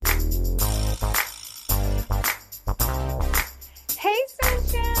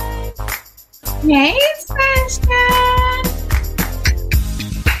Hey, Sasha.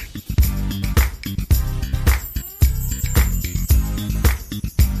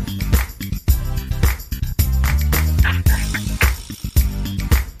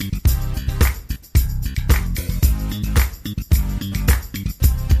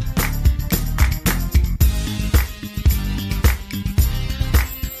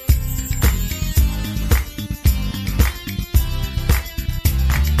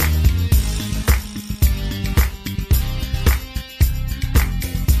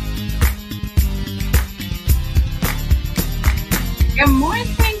 Good morning,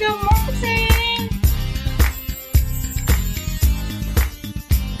 good morning.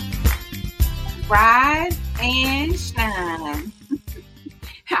 Rise and shine.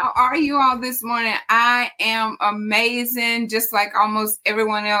 How are you all this morning? I am amazing, just like almost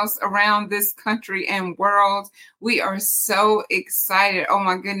everyone else around this country and world. We are so excited. Oh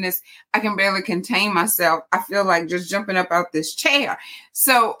my goodness, I can barely contain myself. I feel like just jumping up out this chair.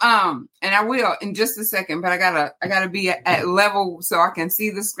 So, and I will in just a second, but I gotta be at level so I can see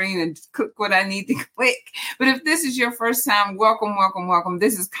the screen and click what I need to click. But if this is your first time, welcome, welcome, welcome.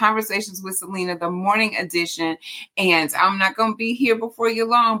 This is Conversations with Selena, the morning edition, and I'm not going to be here before you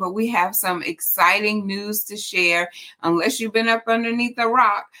long, but we have some exciting news to share. Unless you've been up underneath a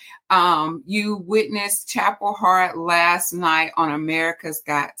rock, you witnessed Chapel Hart last night on America's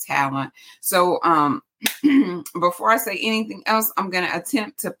Got Talent. So, before I say anything else, I'm going to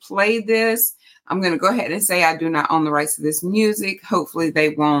attempt to play this. I'm going to go ahead and say I do not own the rights to this music. Hopefully they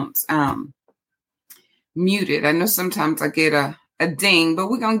won't mute it. I know sometimes I get a ding, but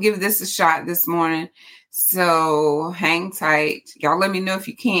we're going to give this a shot this morning. So hang tight. Y'all let me know if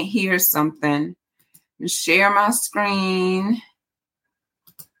you can't hear something. Share my screen.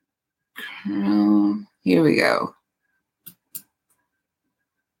 Here we go.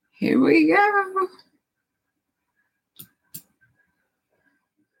 Here we go.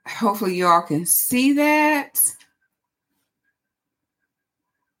 Hopefully you all can see that.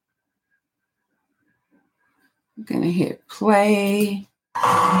 I'm going to hit play.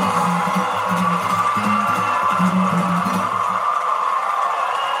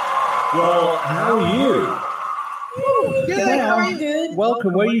 Well, how are you? Good. How are you? Good.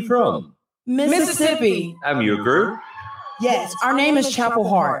 Welcome. Where are you from? Mississippi. Am you a group? Yes. Our name is Chapel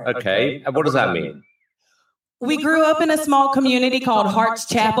Hart. Okay. And what does that mean? We grew up in a small community called Hart's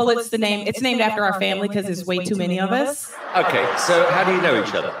Chapel. It's the name. It's named after our family because there's way too many of us. Okay. So how do you know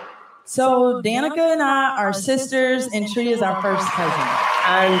each other? So Danica and I are sisters, and Tree is our first cousin.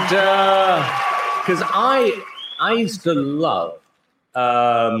 And because I used to love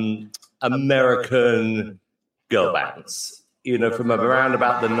American girl bands, you know, from around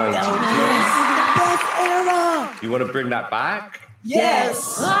about the 90s. Best era. You want to bring that back?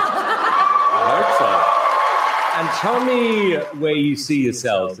 Yes. I hope so. And tell me where you see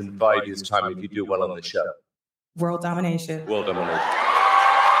yourselves in 5 years' time if you do well on the show. World domination. World domination.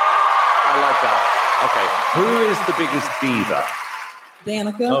 I like that. Okay. Who is the biggest diva?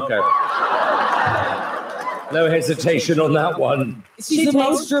 Danica. Okay. No hesitation on that one. She's the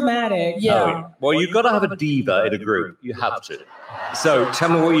most dramatic. Yeah. Oh, well, you've got to have a diva in a group. You have to. So tell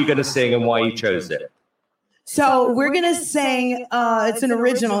me what you're going to sing and why you chose it. So we're going to sing, it's an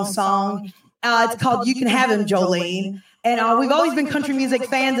original song. It's called You Can Have Him, Jolene. And we've always been country music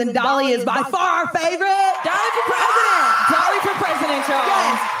fans, and Dolly is by far our favorite. Dolly for president. Dolly for president, y'all.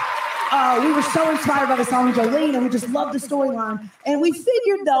 Yes. We were so inspired by the song Jolene, and we just loved the storyline. And we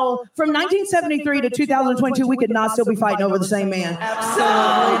figured, though, from 1973 to 2022, we could not still be fighting over the same man.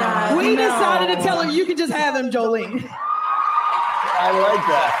 Absolutely not. We decided to tell her, you can just have him, Jolene. I like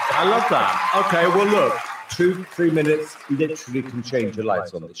that. I love that. Okay, well, look. 2-3 minutes literally can change your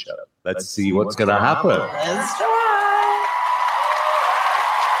lives on the show. Let's see what's going to happen. Let's try.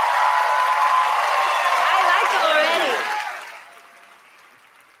 I like it already.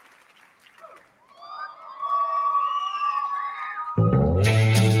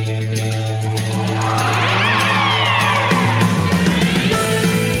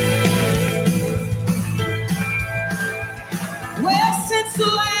 Well, since the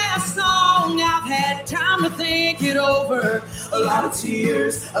last song, I've had time to think it over. A lot of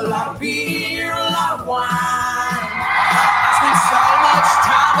tears, a lot of beer, a lot of wine. I spent so much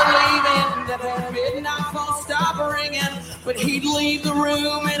time believing that that midnight phone stopped ringing, but he'd leave the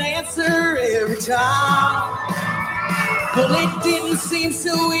room and answer every time. Well, it didn't seem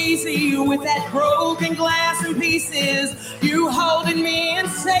so easy with that broken glass in pieces, you holding me and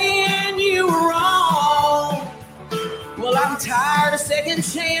saying you were wrong. Well, I'm tired of second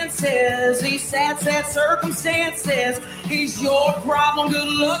chances, these sad circumstances. He's your problem, good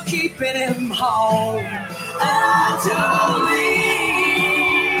luck keeping him home. I don't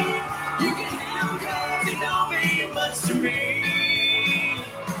leave. You can have him 'cause he don't mean much to me.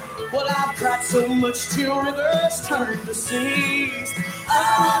 Well, I've cried so much till rivers turn to seas.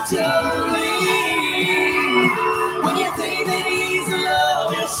 I don't leave. When you think that he's in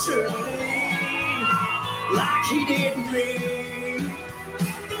love, you'll surely, like he did me.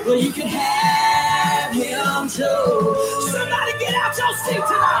 Well, you can have him too. Somebody get out your seat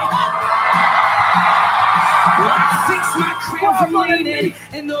tonight. Well, I fixed my crown from leaning,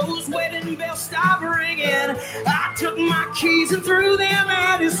 and those wedding bells stopped ringing. I took my keys and threw them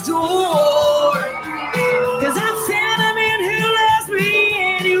at his door. 'Cause I found him in who loves me,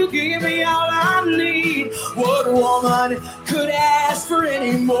 and he'll give me all I need. What woman could ask for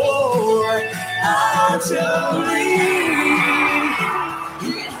any more? I don't leave.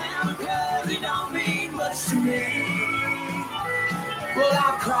 You can have him 'cause he don't mean much to me. Well,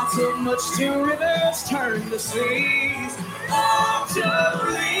 I've cried so much till rivers turn to seas. Oh,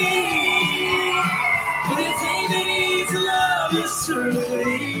 Jolene, but it's even easy love you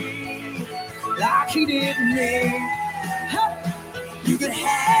surely, like he did me. Huh. You can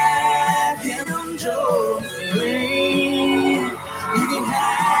have him, Jolene. You can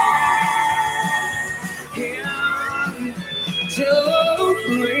have him,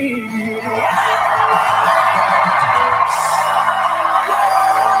 Jolene.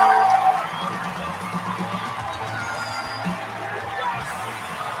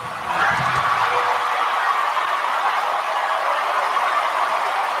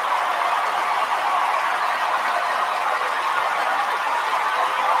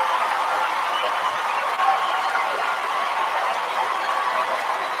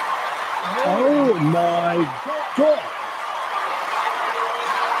 Oh my God!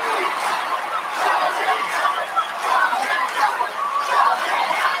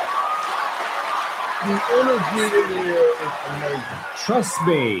 The energy in here is amazing. Trust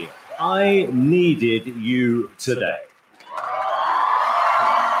me, I needed you today.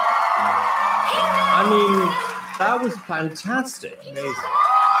 I mean, that was fantastic. Amazing.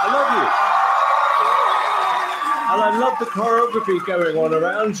 I love you. And I love the choreography going on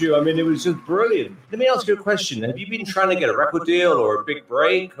around you. I mean, it was just brilliant. Let me ask you a question. Have you been trying to get a record deal or a big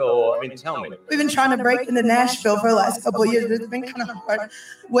break? Or, I mean, tell me. We've been trying to break into Nashville for the last couple of years, but it's been kind of hard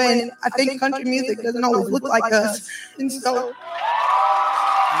when I think country music doesn't always look like us. And so... You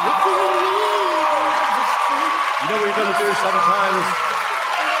know what you're going to do sometimes?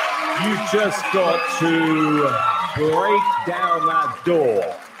 You just got to break down that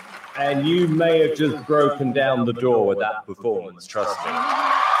door. And you may have just broken down the door with that performance, trust me.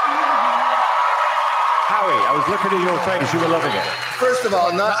 Howie, I was looking at your face, you were loving it. First of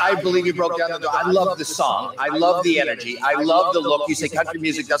all, I believe you broke down the door. I love the song. I love the energy. I love the look. You say country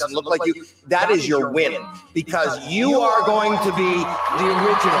music doesn't look like you. That is your win, because you are going to be the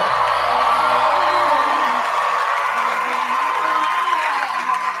original.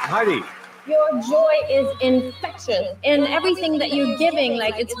 Heidi. Your joy is infectious, and everything that you're giving,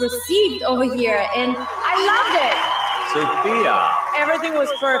 like, it's received over here, and I loved it. Sophia. Everything was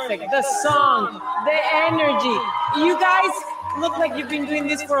perfect. The song, the energy. You guys look like you've been doing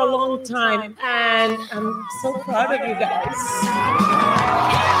this for a long time, and I'm so proud of you guys.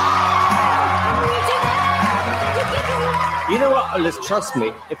 You know what? Let's trust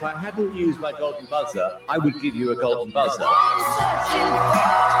me. If I hadn't used my golden buzzer, I would give you a golden buzzer.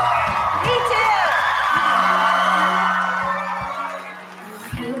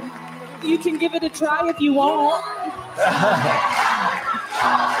 You can give it a try if you want. I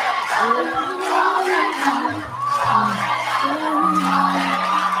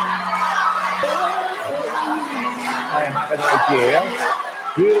have an idea.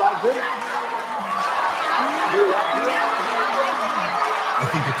 Do you like it? Do you like it? I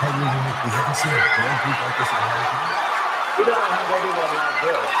think the totally unique. We haven't seen a band group like this in a long time. We don't have anyone like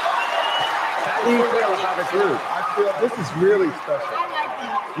this. How do you feel about a group? I feel this is really special.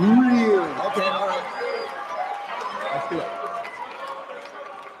 Really? Okay, all right. Let's do it.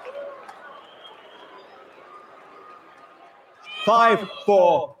 Five,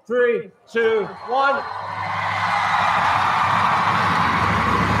 4, 3, 2, 1.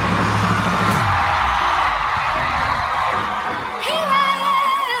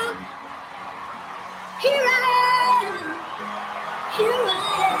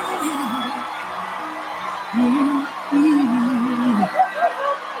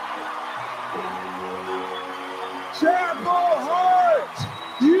 Chapel Hart,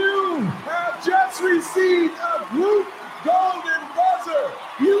 you have just received a group gold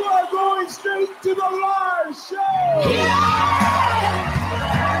going straight to the live show.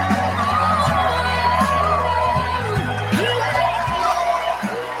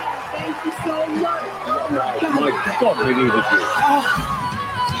 Thank you so much. Oh My God, we needed you.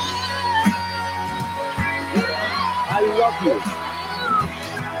 I love you.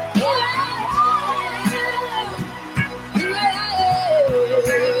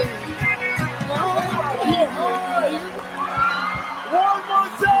 One more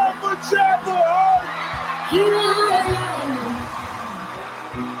time for Chapel Hart.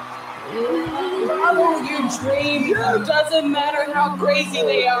 Follow your dream. It doesn't matter how crazy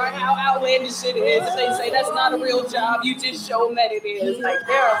they are, how outlandish it is. If they say that's not a real job, you just show them that it is. Like,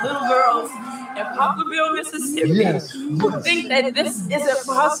 there are little girls in Poplarville, Mississippi, who think that this isn't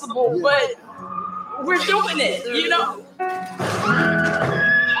possible, but we're doing it, you know?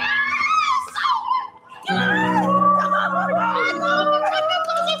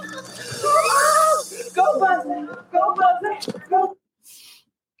 Go, Buzzy. Go, Buzzy. Go.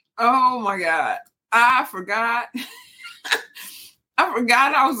 Oh my God. I forgot. I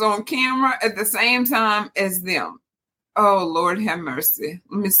forgot I was on camera at the same time as them. Oh, Lord have mercy.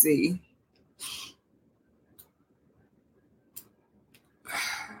 Let me see.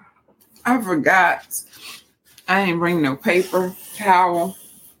 I forgot. I ain't bring no paper towel.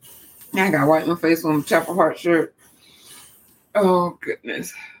 I got to wipe my face on the Chapel Hart shirt. Oh,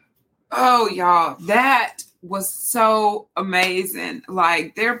 goodness. Oh, y'all. That was so amazing.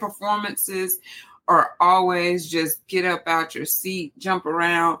 Like, their performances are always just get up out your seat, jump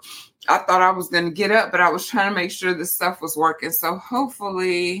around. I thought I was going to get up, but I was trying to make sure the stuff was working. So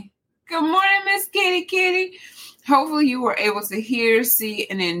hopefully, good morning, Miss Kitty Kitty. Hopefully you were able to hear, see,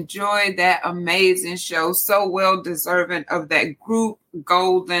 and enjoy that amazing show. So well deserving of that group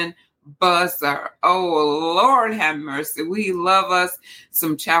golden buzzer. Oh, Lord have mercy. We love us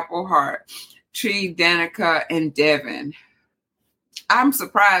some Chapel Hart. Tree, Danica, and Devin. I'm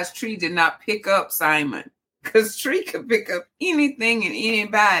surprised Tree did not pick up Simon, because Tree could pick up anything and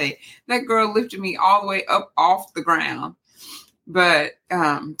anybody. That girl lifted me all the way up off the ground. But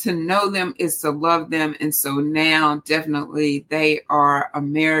to know them is to love them. And so now definitely they are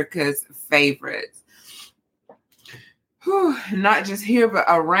America's favorites. Whew, not just here, but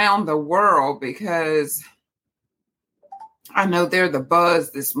around the world, because I know they're the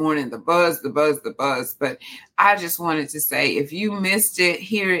buzz this morning, the buzz. But I just wanted to say, if you missed it,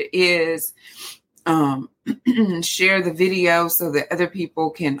 here it is. Share the video so that other people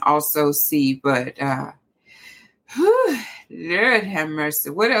can also see. But Lord have mercy.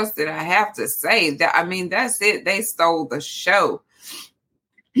 What else did I have to say? That's it. They stole the show.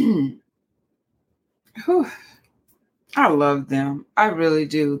 I love them. I really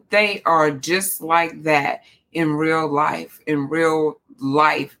do. They are just like that in real life.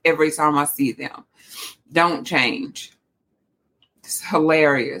 Every time I see them. Don't change. It's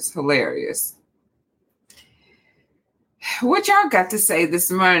hilarious. What y'all got to say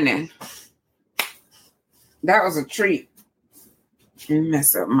this morning? That was a treat. Let me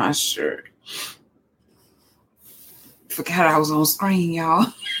mess up my shirt. Forgot I was on screen, y'all.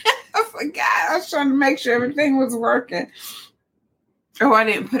 I forgot. I was trying to make sure everything was working. Oh, I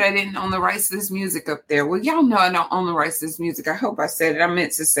didn't own the rights to this music up there. Well, y'all know I don't own the rights to this music. I hope I said it. I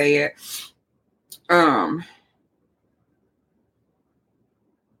meant to say it.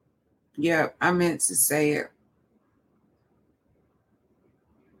 Yeah, I meant to say it.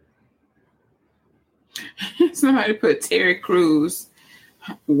 Somebody put Terry Crews,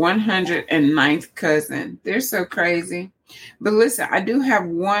 109th cousin. They're so crazy. But listen, I do have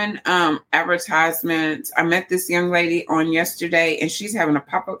one advertisement. I met this young lady on yesterday, and she's having a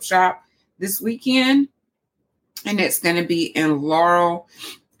pop-up shop this weekend, and it's going to be in Laurel,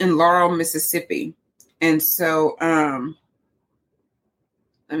 Mississippi. And so,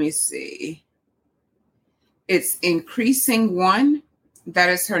 let me see. It's Increasing One. That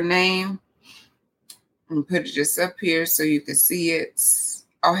is her name. And put it just up here so you can see it.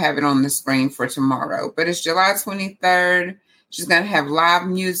 I'll have it on the screen for tomorrow. But it's July 23rd. She's going to have live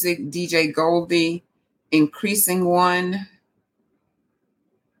music, DJ Goldie, Increasing One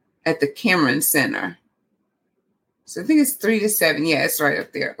at the Cameron Center. So I think it's 3 to 7. Yeah, it's right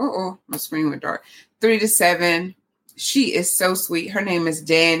up there. My screen went dark. 3 to 7. She is so sweet. Her name is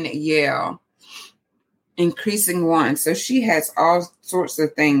Danielle. Increasing One. So she has all sorts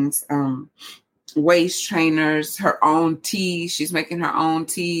of things. Waist trainers, her own tees. She's making her own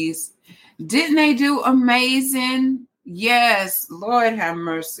tees. Didn't they do amazing? Yes. Lord have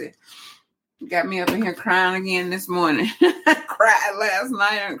mercy. Got me up in here crying again this morning. I cried last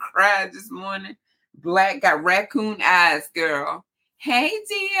night and cried this morning. Black got raccoon eyes, girl. Hey,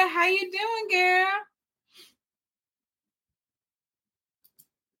 Dia, how you doing, girl?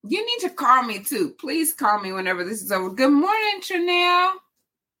 You need to call me too. Please call me whenever this is over. Good morning, Chanel.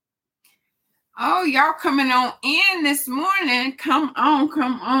 Oh, y'all coming on in this morning. Come on,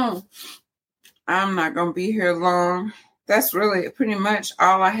 come on. I'm not going to be here long. That's really pretty much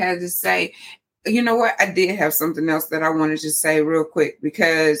all I had to say. You know what? I did have something else that I wanted to say real quick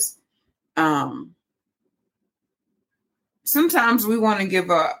because sometimes we want to give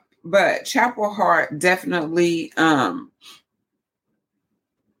up, but Chapel Hart definitely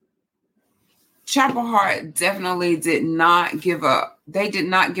did not give up. They did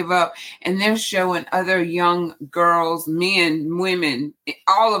not give up. And they're showing other young girls, men, women,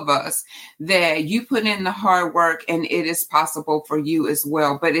 all of us, that you put in the hard work and it is possible for you as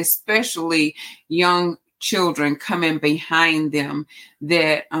well. But especially young children coming behind them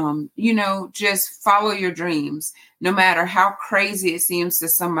that, just follow your dreams. No matter how crazy it seems to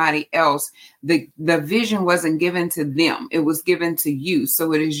somebody else, the vision wasn't given to them. It was given to you.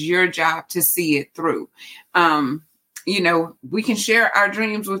 So it is your job to see it through. We can share our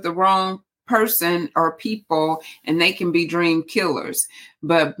dreams with the wrong person or people and they can be dream killers.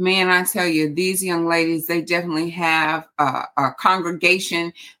 But man, I tell you, these young ladies, they definitely have a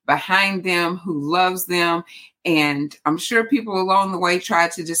congregation behind them who loves them. And I'm sure people along the way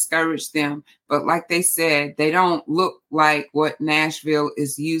tried to discourage them. But like they said, they don't look like what Nashville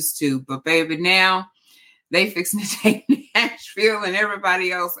is used to. But baby, now they fixing to take Nashville and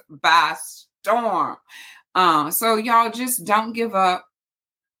everybody else by storm. So y'all just don't give up.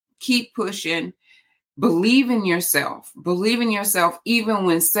 Keep pushing. Believe in yourself. Believe in yourself, even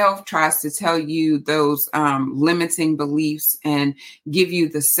when self tries to tell you those limiting beliefs and give you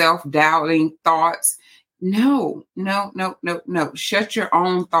the self-doubting thoughts. No. Shut your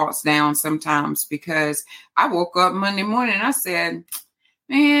own thoughts down sometimes, because I woke up Monday morning and I said,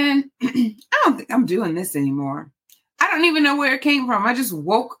 man, I don't think I'm doing this anymore. I don't even know where it came from. I just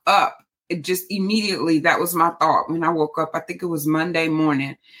woke up. It just immediately, that was my thought when I woke up. I think it was Monday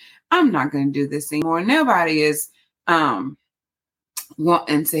morning. I'm not going to do this anymore. Nobody is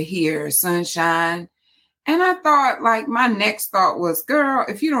wanting to hear sunshine. And I thought, like, my next thought was, girl,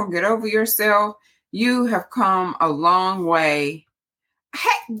 if you don't get over yourself, you have come a long way. Hey,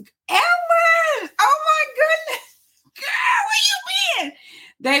 Ellen! Oh my goodness. Girl, where you been?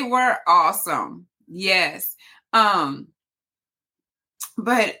 They were awesome. Yes.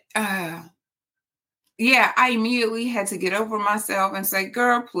 Yeah, I immediately had to get over myself and say,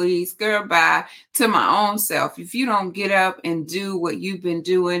 girl, please, girl, bye, to my own self. If you don't get up and do what you've been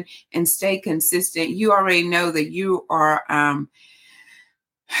doing and stay consistent, you already know that you are an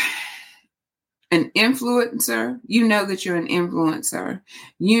influencer. You know that you're an influencer.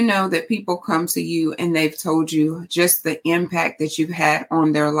 You know that people come to you and they've told you just the impact that you've had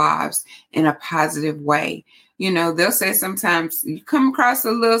on their lives in a positive way. You know, they'll say sometimes you come across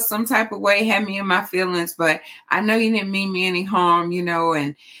a little some type of way, had me in my feelings, but I know you didn't mean me any harm,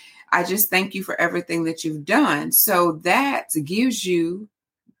 and I just thank you for everything that you've done. So that gives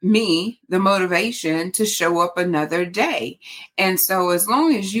me the motivation to show up another day. And so as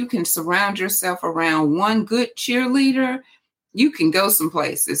long as you can surround yourself around one good cheerleader, you can go some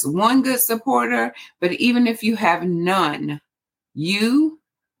places, one good supporter. But even if you have none, you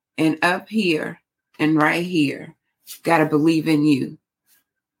and up here and right here, got to believe in you,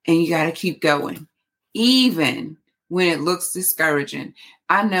 and you got to keep going, even when it looks discouraging.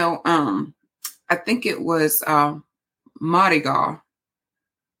 I know, I think it was Madigal,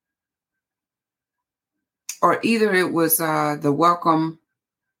 or either it was the Welcome,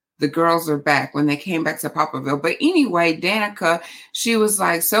 the Girls Are Back, when they came back to Poplarville. But anyway, Danica, she was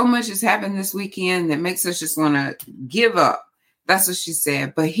like, so much has happened this weekend that makes us just want to give up. That's what she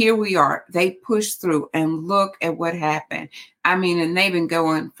said. But here we are. They pushed through and look at what happened. I mean, and they've been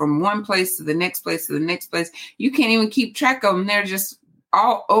going from one place to the next place to the next place. You can't even keep track of them. They're just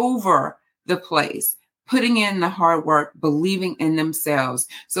all over the place, putting in the hard work, believing in themselves.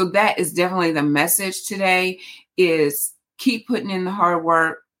 So that is definitely the message today, is keep putting in the hard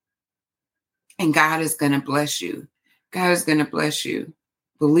work, and God is going to bless you. God is going to bless you.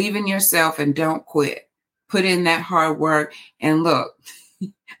 Believe in yourself and don't quit. Put in that hard work, and look,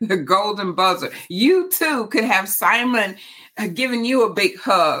 the golden buzzer. You too could have Simon giving you a big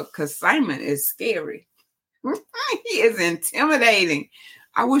hug, because Simon is scary. He is intimidating.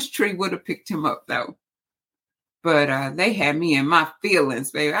 I wish Tree would have picked him up though. But they had me in my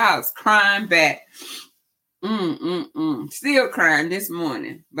feelings, baby. I was crying back. Still crying this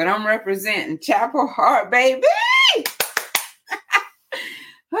morning. But I'm representing Chapel Hart, baby.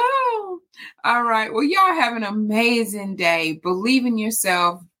 Oh, All right. Well, y'all have an amazing day. Believe in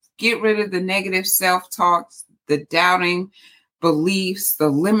yourself. Get rid of the negative self-talks, the doubting beliefs, the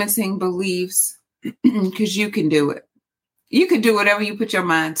limiting beliefs, because you can do it. You can do whatever you put your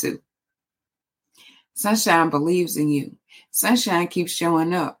mind to. Sunshine believes in you. Sunshine keeps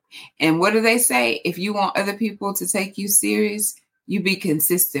showing up. And what do they say? If you want other people to take you serious, you be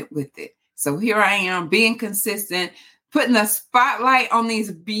consistent with it. So here I am being consistent, putting the spotlight on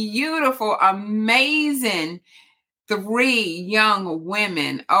these beautiful, amazing 3 young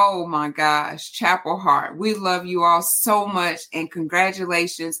women. Oh my gosh, Chapel Hart. We love you all so much and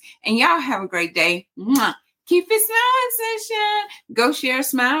congratulations. And y'all have a great day. Mwah. Keep it smiling, sunshine. Go share a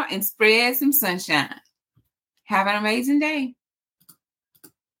smile and spread some sunshine. Have an amazing day.